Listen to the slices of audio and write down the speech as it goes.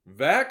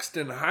Vaxxed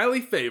and highly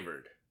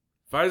favored.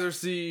 Pfizer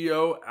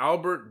CEO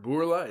Albert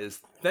Bourla is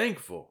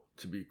thankful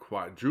to be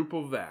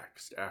quadruple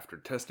vaxxed after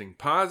testing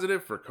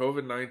positive for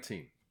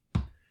COVID-19.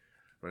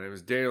 My name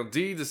is Daniel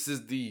D. This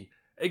is the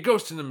A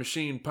Ghost in the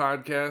Machine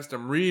podcast.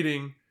 I'm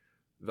reading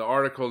the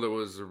article that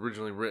was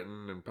originally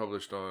written and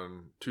published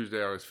on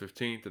Tuesday, August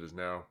 15th. It is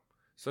now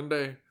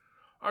Sunday,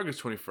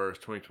 August 21st,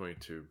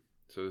 2022.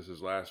 So this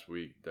is last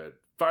week that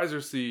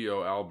Pfizer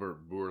CEO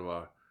Albert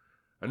Bourla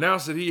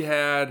announced that he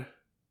had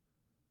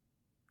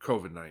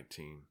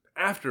COVID-19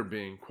 after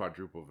being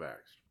quadruple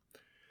vaxxed.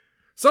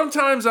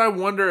 Sometimes I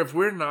wonder if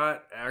we're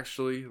not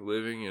actually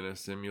living in a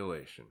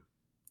simulation.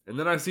 And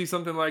then I see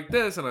something like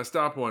this and I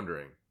stop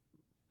wondering.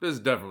 This is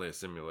definitely a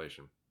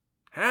simulation.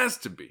 Has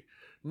to be.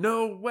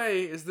 No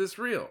way is this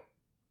real.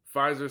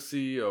 Pfizer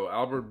CEO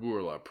Albert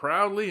Bourla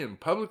proudly and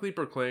publicly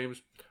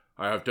proclaims,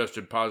 "I have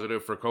tested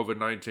positive for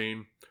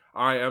COVID-19.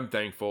 I am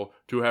thankful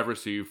to have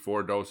received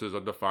 4 doses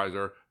of the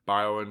Pfizer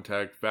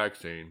BioNTech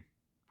vaccine."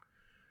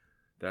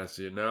 That's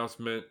the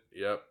announcement.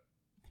 Yep.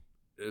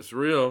 It's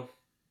real.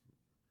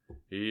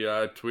 He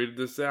tweeted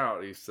this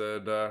out. He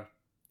said,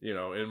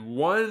 in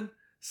one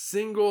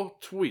single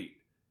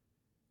tweet,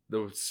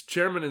 the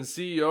chairman and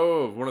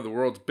CEO of one of the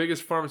world's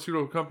biggest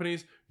pharmaceutical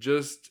companies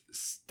just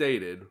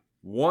stated,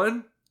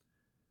 1,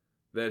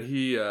 that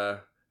he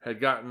had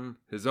gotten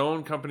his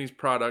own company's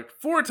product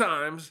 4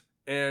 times,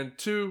 and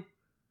 2,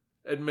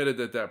 admitted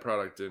that that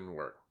product didn't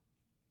work.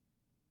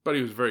 But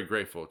he was very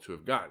grateful to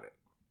have gotten it.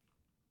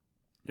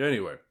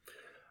 Anyway,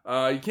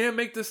 you can't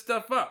make this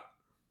stuff up.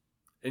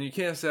 And you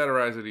can't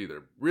satirize it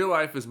either. Real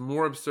life is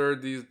more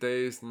absurd these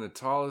days than the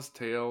tallest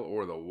tale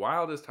or the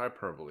wildest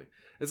hyperbole.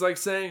 It's like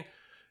saying,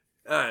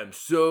 "I'm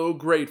so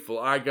grateful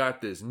I got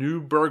this new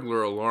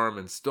burglar alarm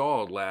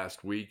installed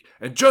last week,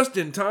 and just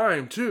in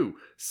time, too.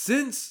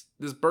 Since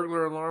this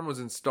burglar alarm was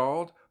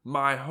installed,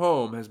 my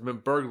home has been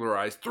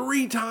burglarized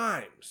 3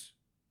 times.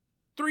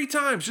 3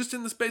 times just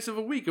in the space of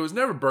a week. It was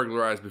never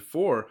burglarized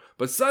before,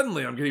 but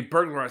suddenly I'm getting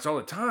burglarized all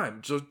the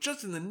time. So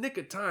just in the nick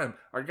of time,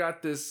 I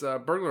got this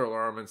burglar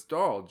alarm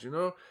installed,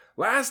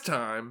 Last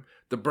time,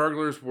 the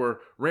burglars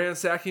were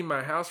ransacking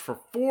my house for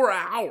 4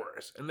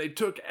 hours, and they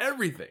took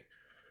everything.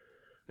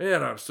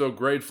 And I'm so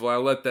grateful I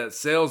let that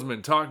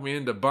salesman talk me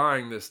into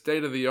buying this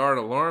state-of-the-art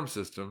alarm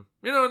system.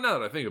 Now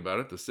that I think about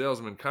it, the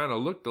salesman kind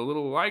of looked a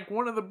little like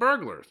one of the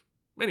burglars.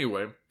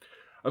 Anyway,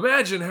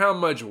 imagine how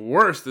much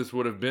worse this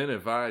would have been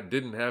if I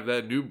didn't have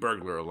that new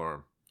burglar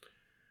alarm.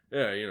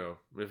 Yeah,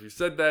 if you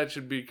said that, it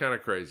should be kind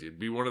of crazy. It'd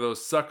be one of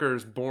those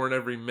suckers born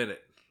every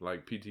minute,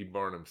 like P.T.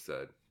 Barnum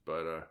said.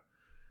 But,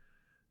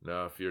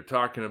 no, if you're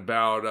talking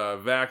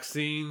about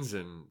vaccines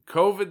and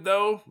COVID,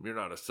 though, you're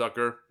not a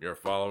sucker. You're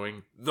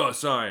following the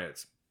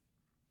science.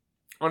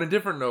 On a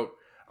different note,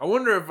 I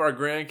wonder if our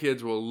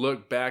grandkids will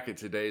look back at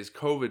today's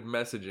COVID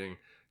messaging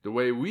the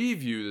way we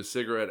view the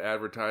cigarette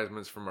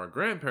advertisements from our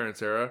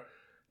grandparents' era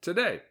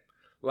today.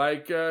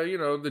 Like,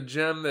 the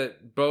gem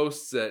that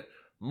boasts that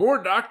more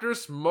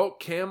doctors smoke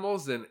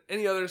Camels than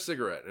any other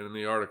cigarette. And in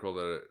the article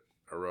that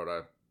I wrote,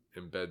 I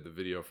embed the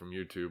video from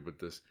YouTube with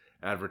this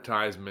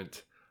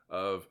advertisement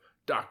of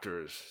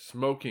doctors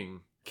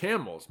smoking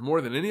Camels more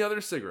than any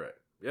other cigarette.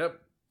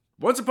 Yep.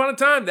 Once upon a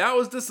time, that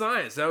was the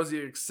science. That was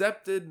the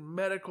accepted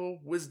medical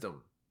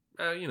wisdom.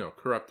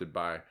 Corrupted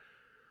by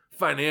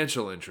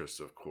financial interests,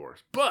 of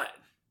course. But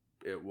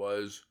it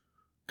was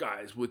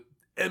guys with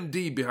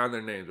MD behind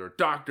their names or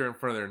doctor in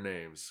front of their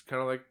names.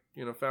 Kind of like,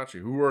 Fauci,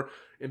 who were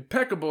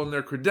impeccable in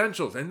their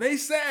credentials. And they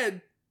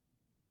said,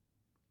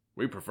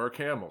 we prefer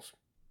Camels.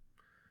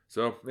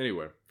 So,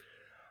 anyway.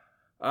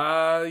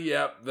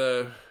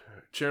 The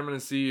chairman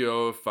and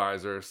CEO of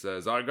Pfizer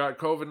says, "I got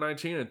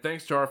COVID-19, and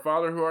thanks to our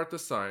Father who art the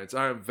science,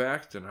 I am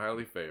vaxxed and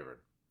highly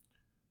favored."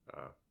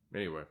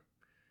 Anyway.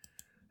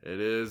 It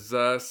is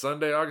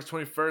Sunday, August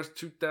 21st,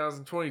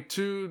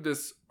 2022.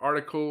 This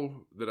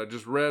article that I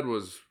just read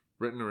was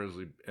written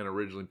and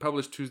originally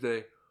published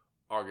Tuesday,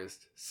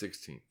 August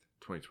 16th,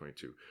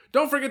 2022.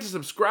 Don't forget to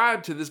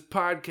subscribe to this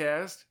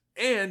podcast,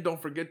 and don't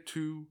forget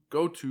to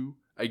go to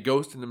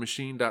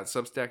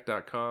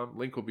aghostinthemachine.substack.com.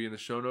 Link will be in the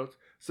show notes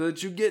so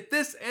that you get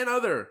this and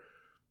other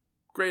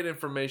great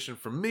information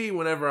from me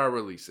whenever I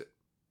release it.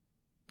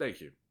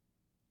 Thank you,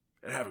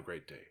 and have a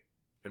great day.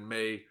 And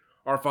may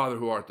our Father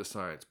who art the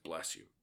science bless you.